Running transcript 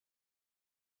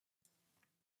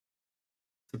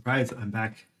Surprise, I'm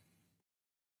back.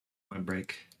 On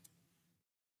break.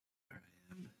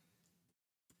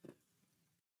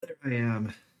 There I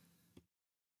am.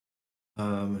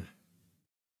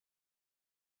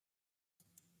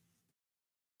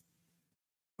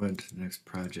 Going to the next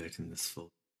project in this folder.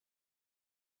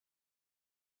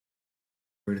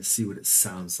 We're going to see what it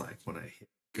sounds like when I hit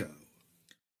go.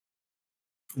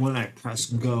 When I press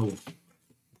go.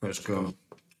 Press go.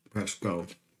 Press go.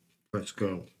 Press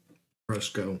go. Press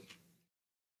go.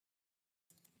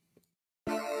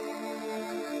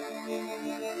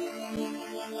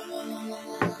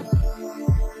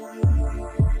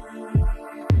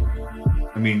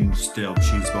 I mean, still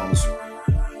cheese balls.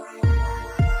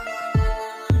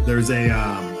 There's a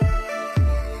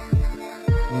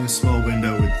small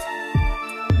window with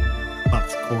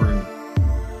popcorn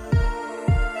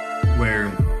where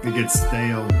it gets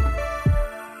stale.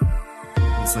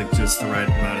 It's like just the right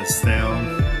amount of stale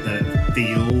that it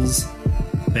feels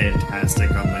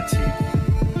fantastic on my teeth.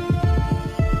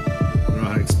 I don't know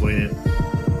how to explain it.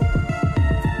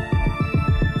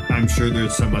 I'm sure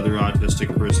there's some other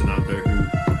autistic person out there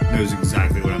who knows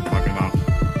exactly what I'm talking about.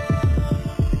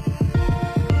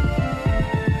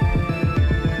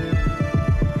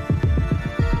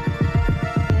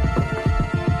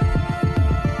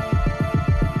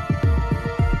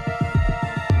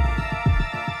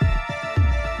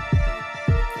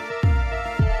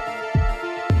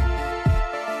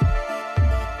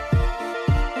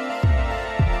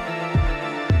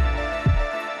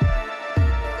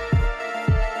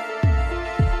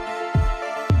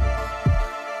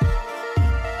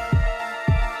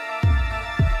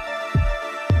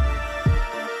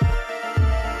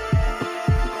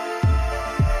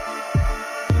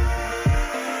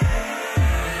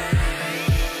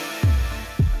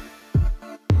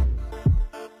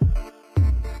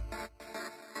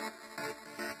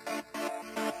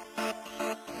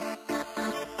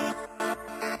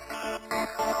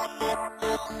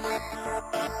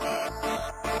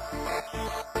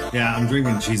 Yeah, I'm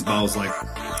drinking cheese balls like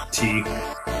tea.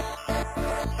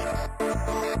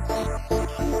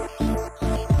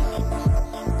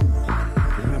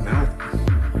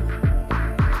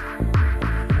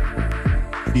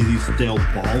 Cheesy stale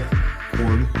ball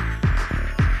corn.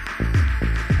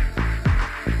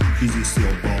 Cheesy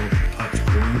stale ball touch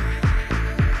corn.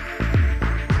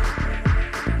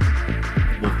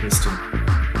 Wolf piston.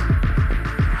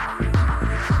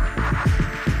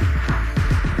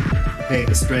 Hey,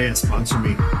 Estrella, sponsor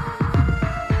me.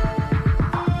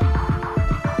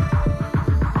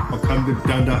 I'll come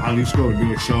down to Jalisco and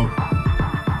do a show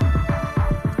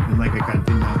in like a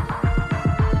cantina.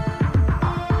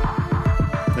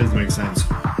 That doesn't make sense.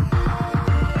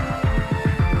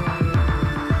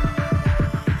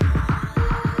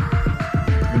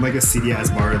 In like a seedy ass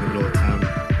bar in the middle of town,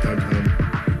 downtown,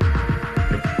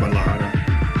 like Guadalajara.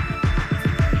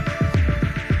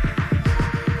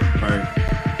 Alright.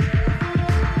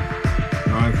 I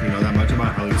don't actually know that much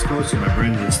about Jalisco, so my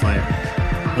brain's just like,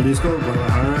 Jalisco,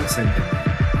 Guadalajara, same thing.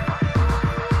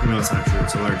 You know, it's not true,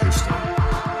 it's a larger state.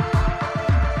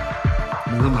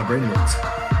 And then my brain works.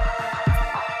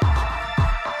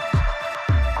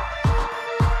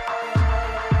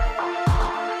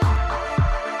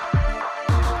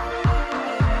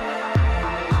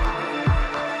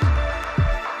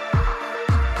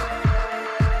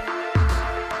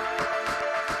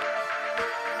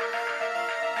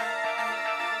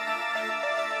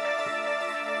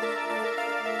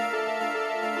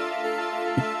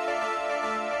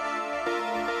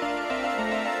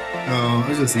 Oh, I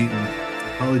was just eating.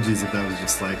 Apologies if that was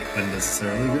just like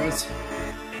unnecessarily gross.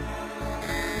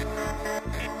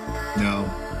 No.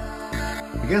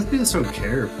 I guess people just don't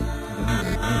care. I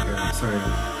don't care. I'm sorry.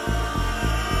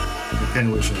 I kind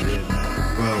of wish I did.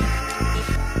 Well,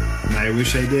 I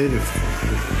wish I did if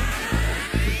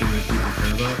how many people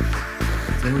care about.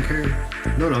 Does anyone care?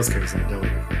 No one else cares that, don't we?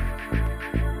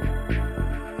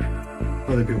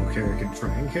 Other people care. I can try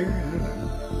and care?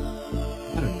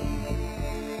 I don't know.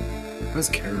 How's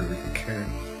caring work?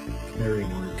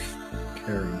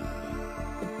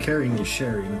 Caring is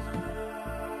sharing.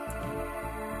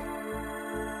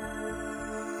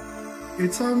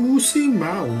 It's a moosey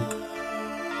mouth.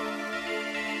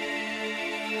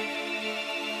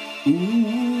 Ooh.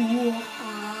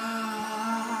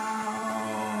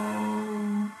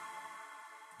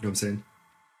 You know what I'm saying?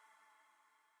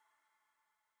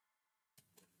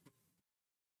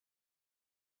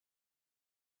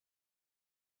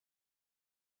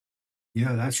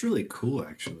 Yeah, that's really cool,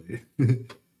 actually.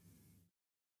 It's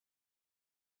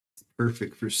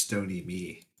perfect for stony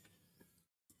me.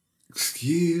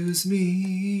 Excuse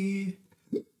me.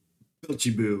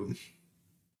 Boo.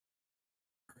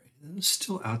 I'm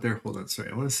still out there. Hold on, sorry.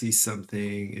 I want to see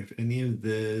something. If any of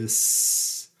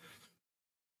this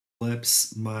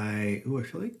flips my... Ooh, I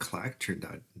feel like Clack turned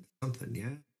out something,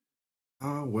 yeah?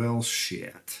 Oh, well,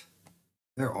 shit.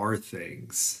 There are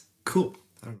things. Cool.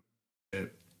 I don't know.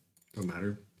 It don't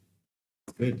matter.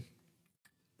 Good.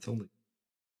 It's only...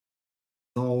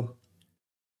 It's all...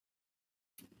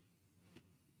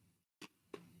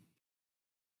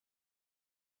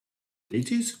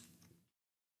 Daisies?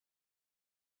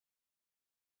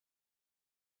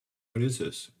 What is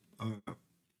this?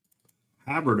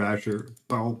 Haberdasher.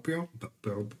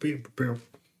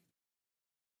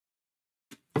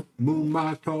 Move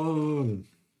my tongue.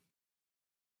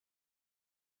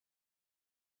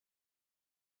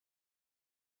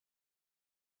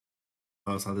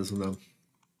 Oh, it's not this one though.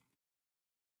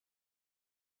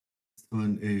 This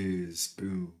one is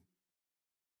boom.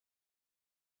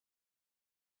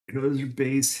 Those are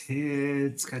bass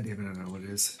hits. God damn it, I don't know what it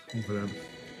is.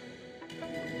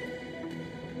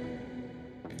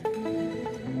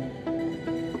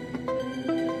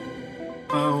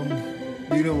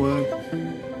 You know what?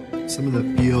 Some of the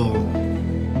feel.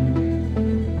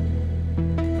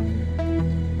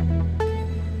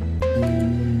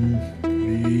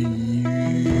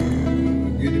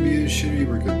 Gonna be a shitty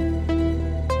record.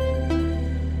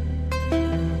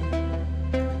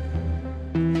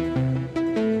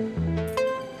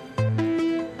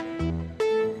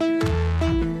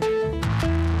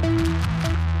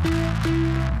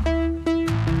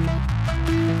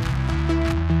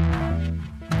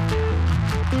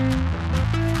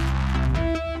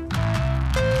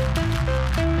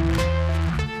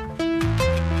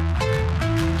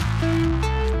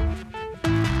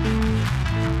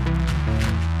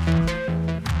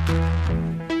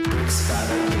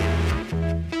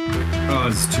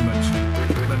 It's too much.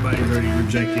 My body's already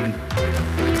rejecting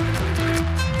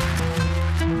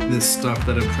this stuff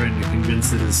that I'm trying to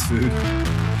convince it is food.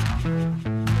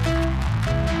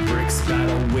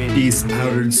 These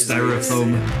powdered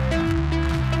styrofoam.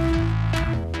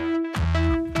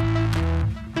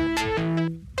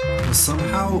 There's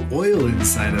somehow oil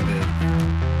inside of it.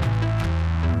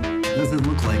 Doesn't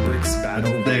look like Rick's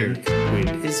battle there.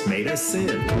 Wind is made of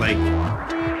sin. Like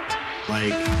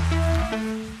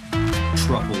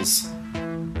truffles.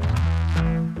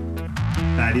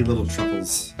 Fatty little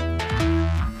truffles.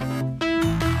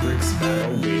 Rick's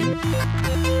battle wind.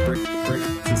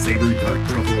 It's a savory dark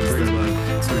truffle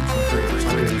instead of sort of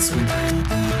chocolate and sweet.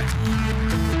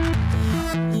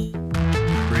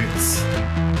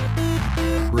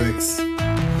 Bricks.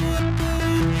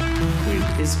 Wind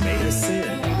is made of sin.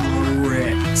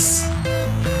 Bricks.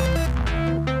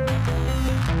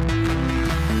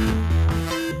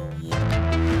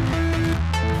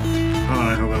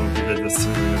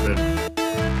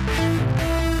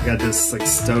 I got this like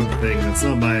stove thing that's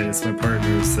not mine, it's my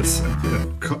partner's. This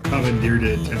commandeered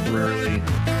it temporarily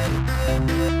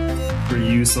for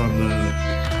use on the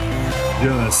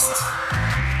just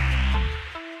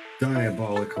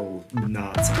diabolical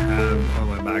knots I have on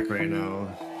my back right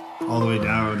now, all the way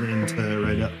down into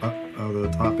right up the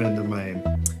top end of my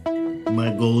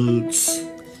glutes.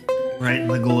 Right in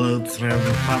the glutes, around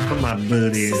the top of my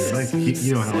booties. I keep,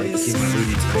 you know how I keep my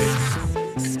booty tight.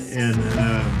 And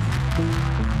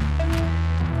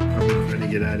I'm trying to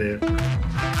get at it.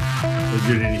 But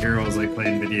you didn't hear I was like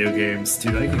playing video games.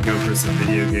 Dude, I could go for some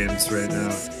video games right now.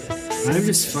 I'm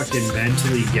just fucking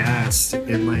mentally gassed,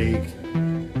 and like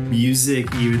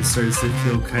music even starts to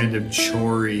feel kind of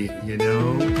chory, you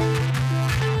know?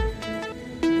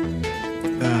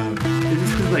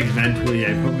 Like mentally,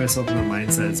 I put myself in the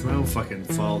mindset it's my own fucking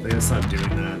fault. I gotta stop doing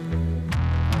that.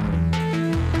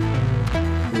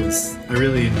 I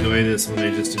really enjoy this when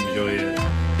I just enjoy it.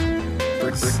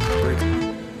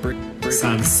 It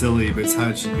sounds silly, but it's how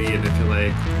it should be, and I feel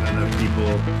like not enough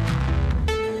people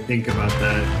think about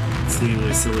that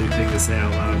seemingly silly thing to say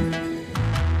out loud.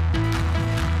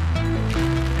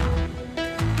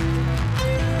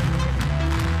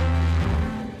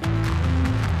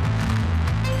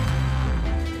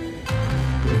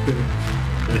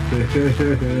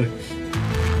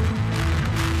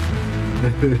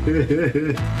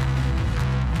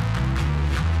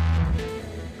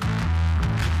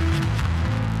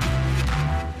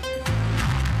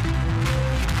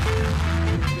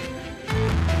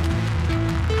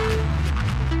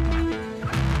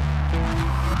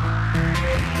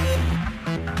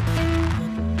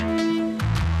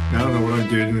 I don't know what I'm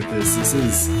doing with this. This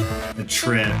is a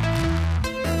trip.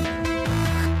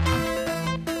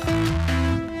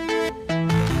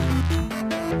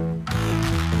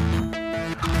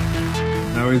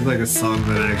 I always like a song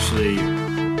that I actually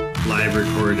live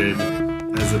recorded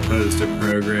as opposed to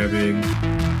programming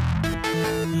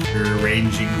or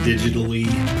arranging digitally.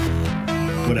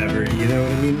 Whatever, you know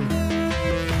what I mean?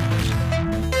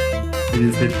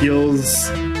 It feels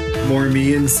more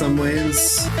me in some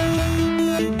ways.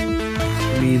 I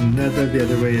mean, not that the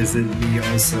other way isn't me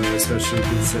also, especially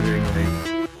considering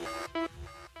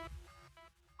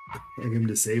like I'm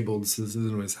disabled, so this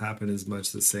doesn't always happen as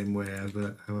much the same way.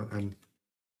 I'm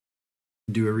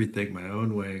do everything my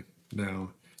own way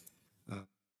now. I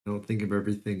don't think of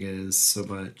everything as so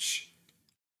much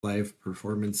live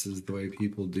performances the way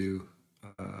people do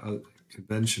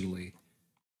conventionally.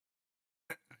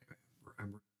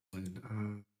 I'm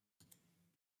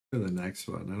for the next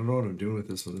one. I don't know what I'm doing with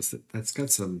this one. That's got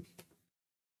some.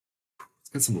 It's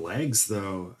got some legs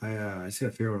though. I just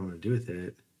gotta figure out what I'm gonna do with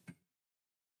it.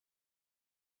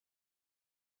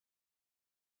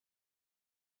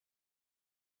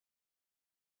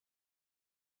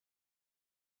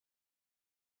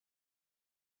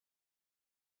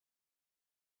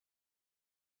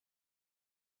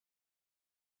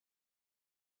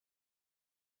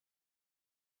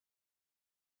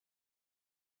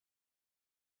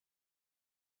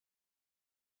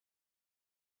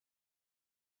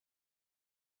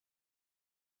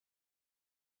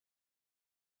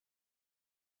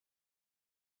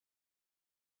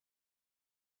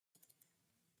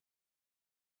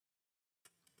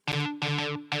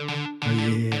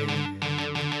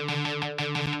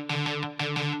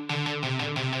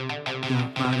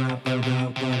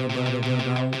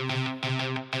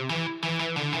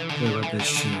 What about this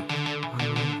shit?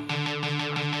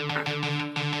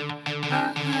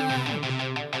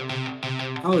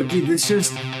 Oh, dude, this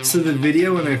just so the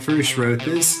video when I first wrote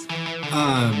this,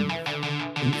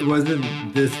 it wasn't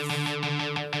this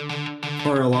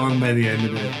far along by the end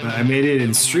of it, but I made it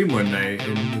in stream one night,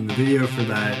 and the video for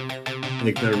that,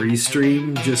 like the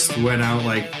restream, just went out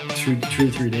like two or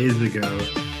 3 days ago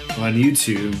on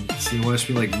YouTube. So you can watch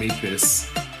me like make this,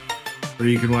 or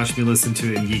you can watch me listen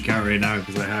to it and geek out right now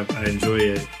because I enjoy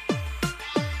it.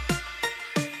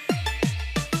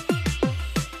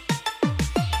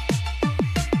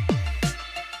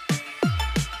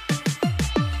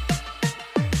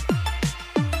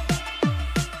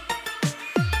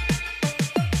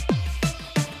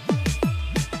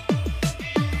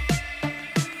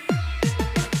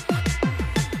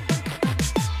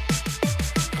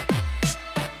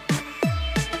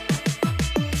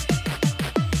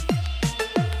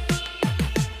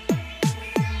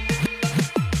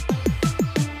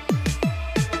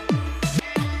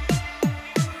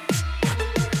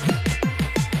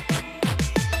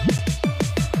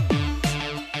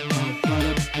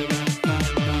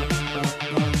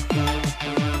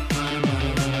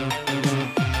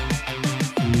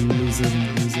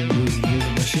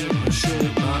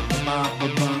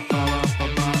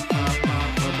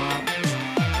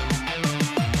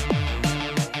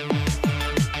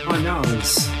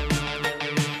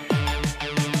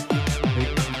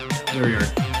 There we are.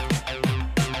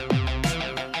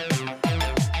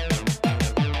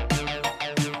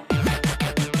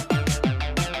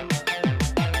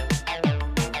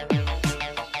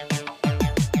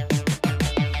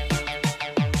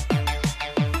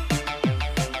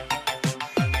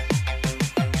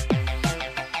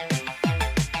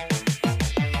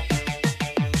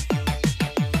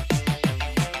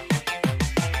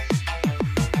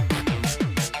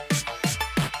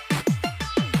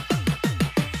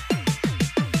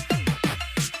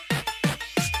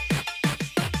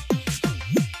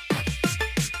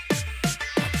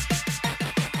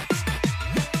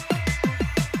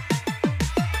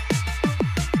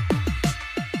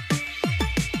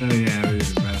 Oh yeah, I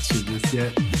haven't mastered this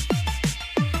yet.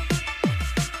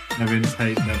 I haven't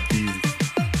tightened up these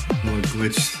little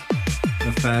glitch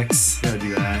effects. Gotta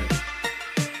do that.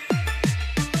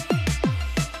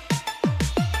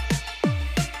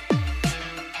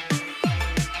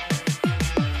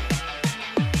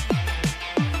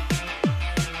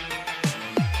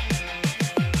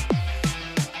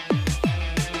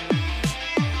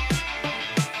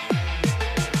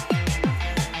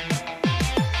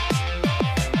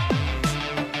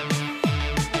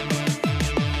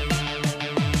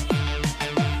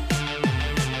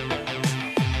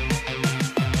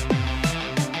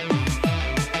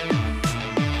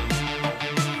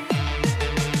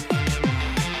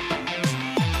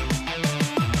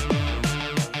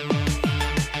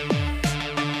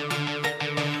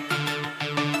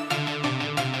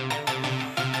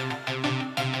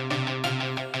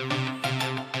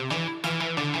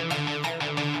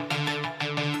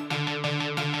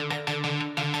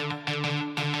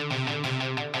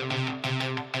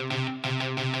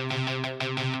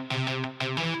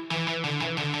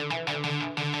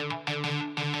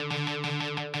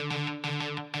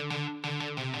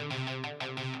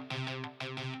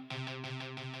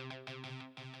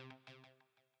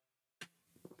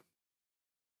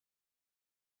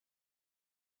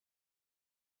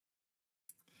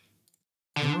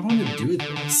 do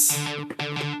this?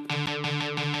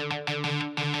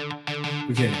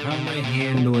 Okay, how am I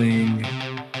handling?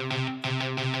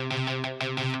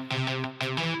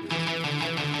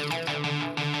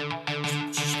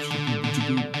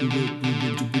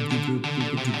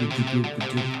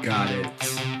 Got it.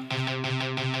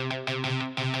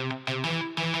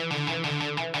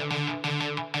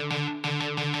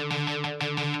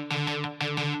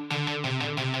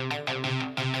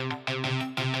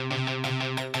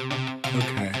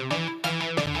 Okay.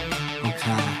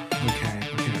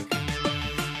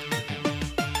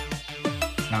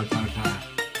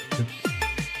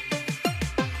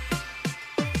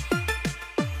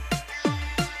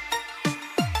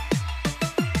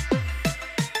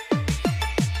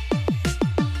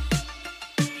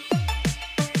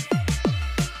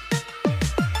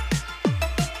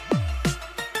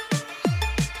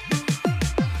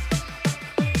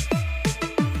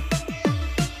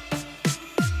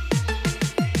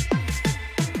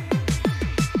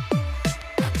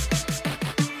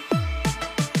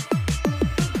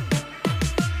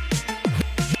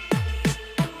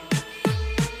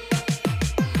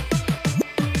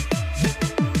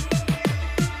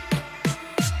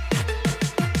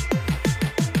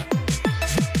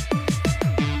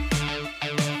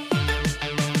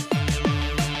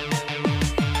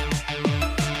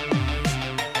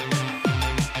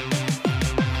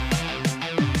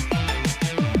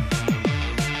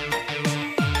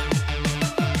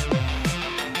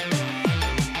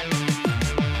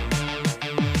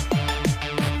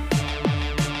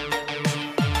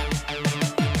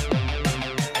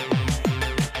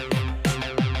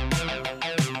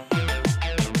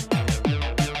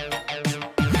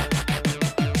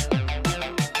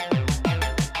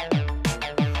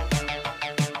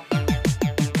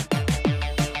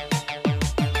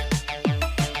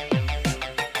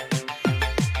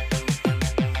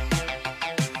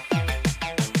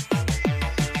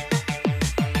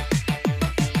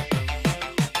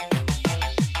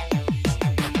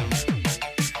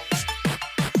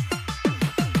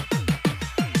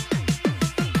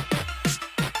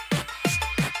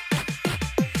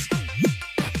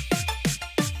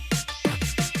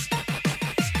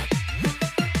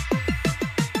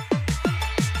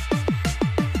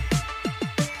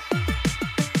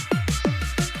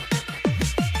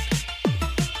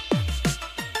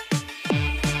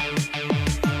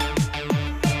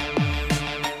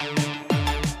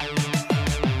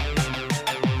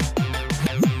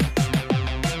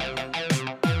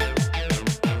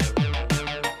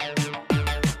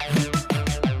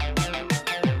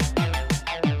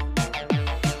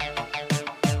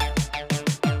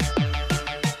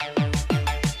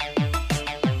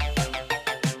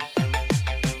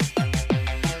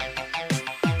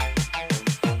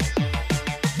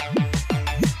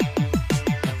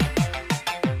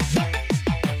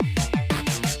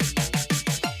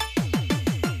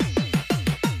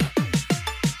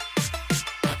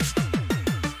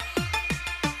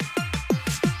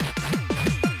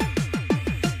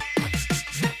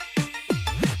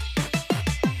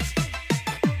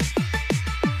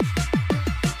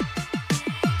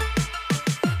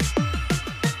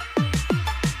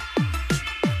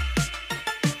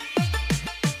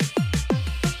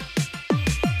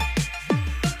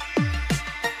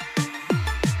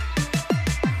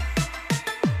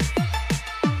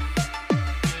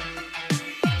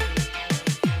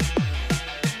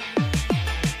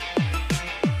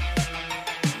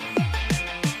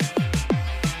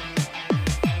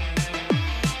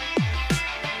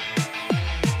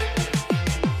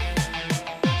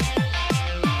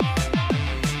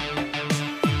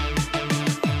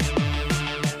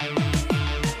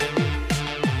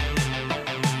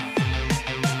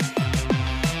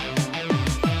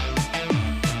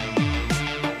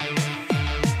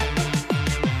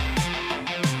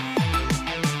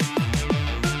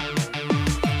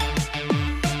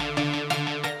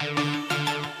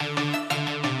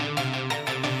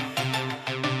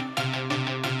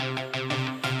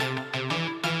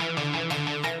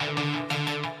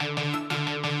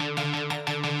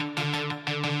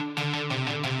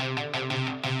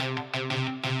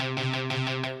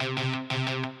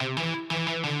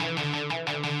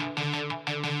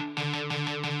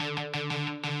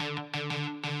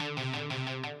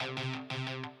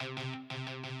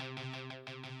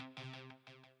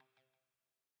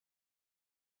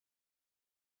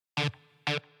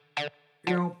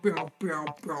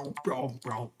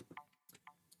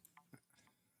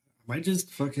 I might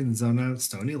just fucking zone out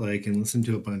Stony Lake and listen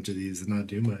to a bunch of these and not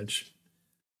do much.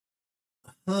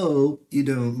 Hope you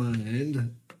don't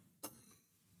mind.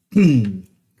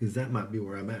 Because that might be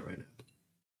where I'm at right now.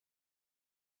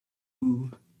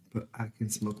 Ooh, but I can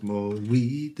smoke more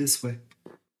weed this way.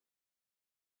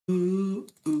 Ooh,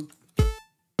 ooh.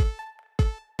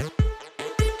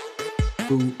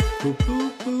 Ooh, ooh,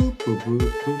 ooh, ooh, ooh,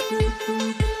 ooh, ooh,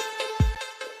 ooh.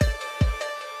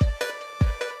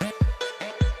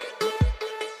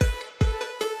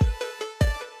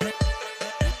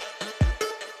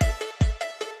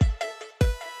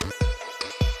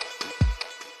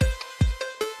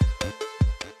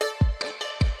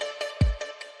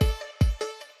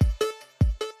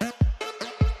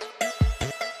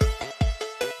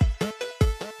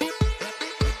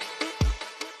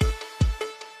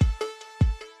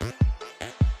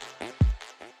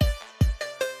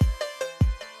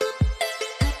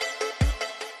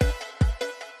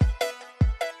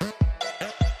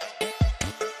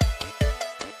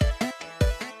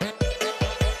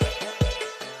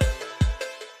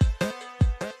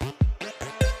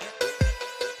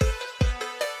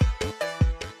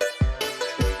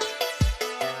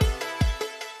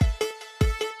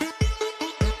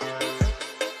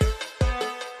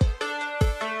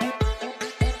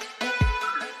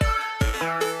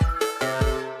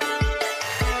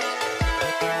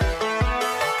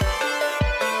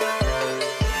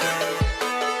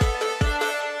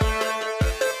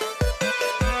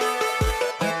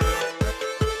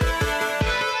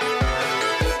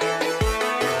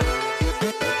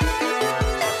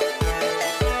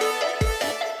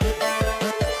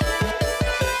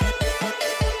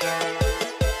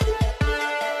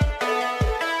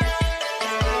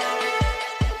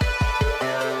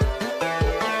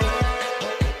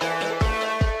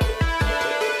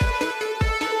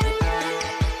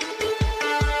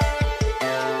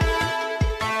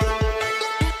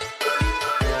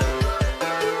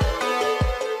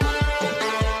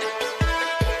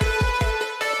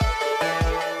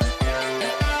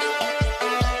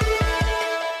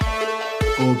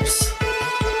 Oops.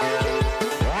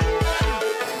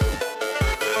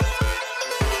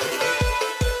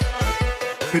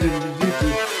 Put it in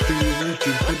YouTube. Put it in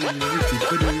YouTube. Put it in YouTube.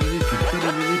 Put it in YouTube. Put it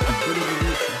in YouTube. Put it in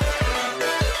YouTube.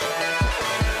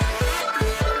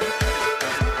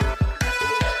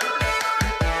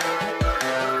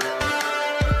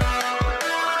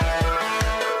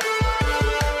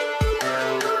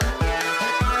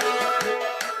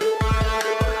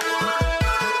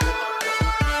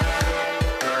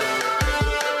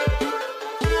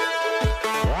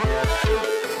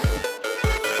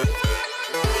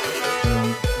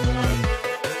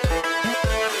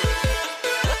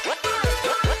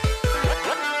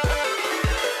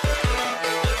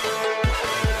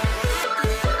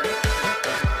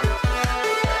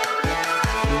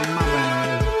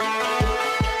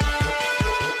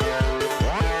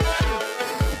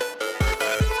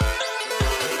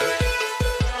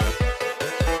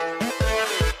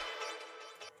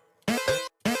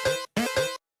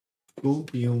 Boom,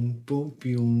 boom, boom,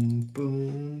 boom,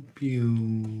 boom,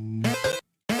 boom.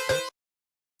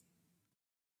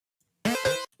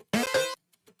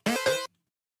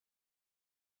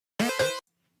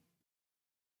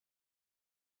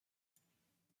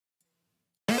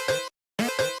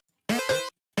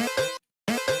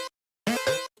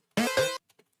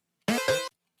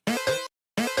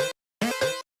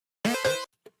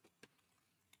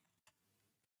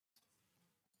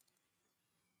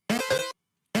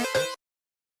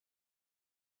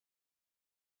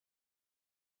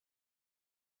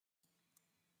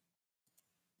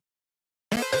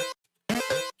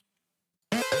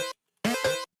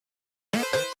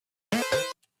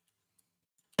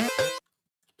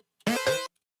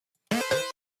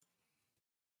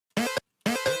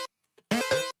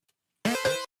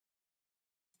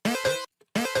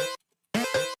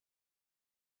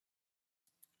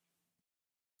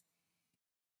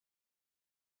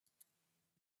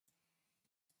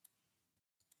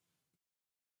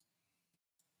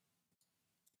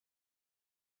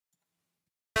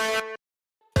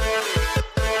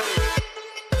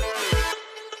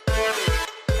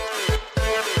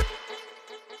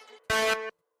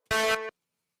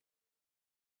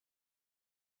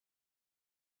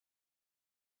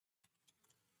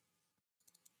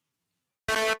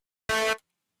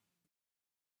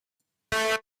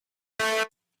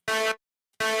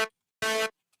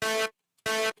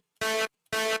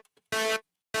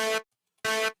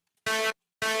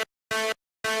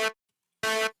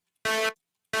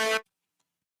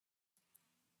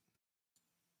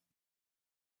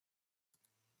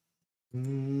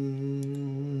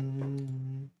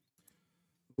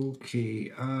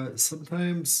 Okay,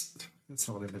 sometimes that's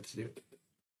not what I meant to do.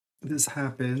 This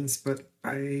happens, but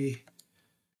I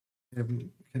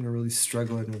am kind of really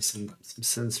struggling with some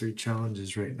sensory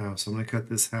challenges right now, so I'm gonna cut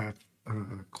this half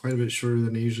quite a bit shorter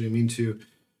than I usually mean to.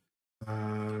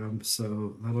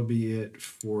 So that'll be it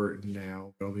for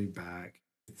now. I'll be back.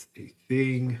 It's a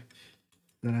thing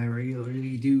that I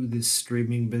regularly do, this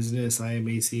streaming business. I am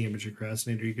AC Amateur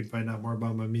Crastinator. You can find out more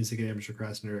about my music at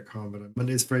amateurcrastinator.com. But on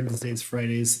Mondays, Wednesdays,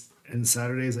 Fridays, and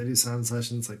Saturdays, I do sound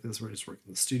sessions like this where I just work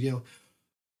in the studio,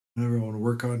 whatever I want to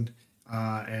work on.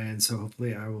 And so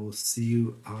hopefully I will see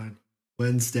you on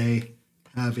Wednesday.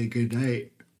 Have a good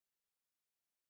night.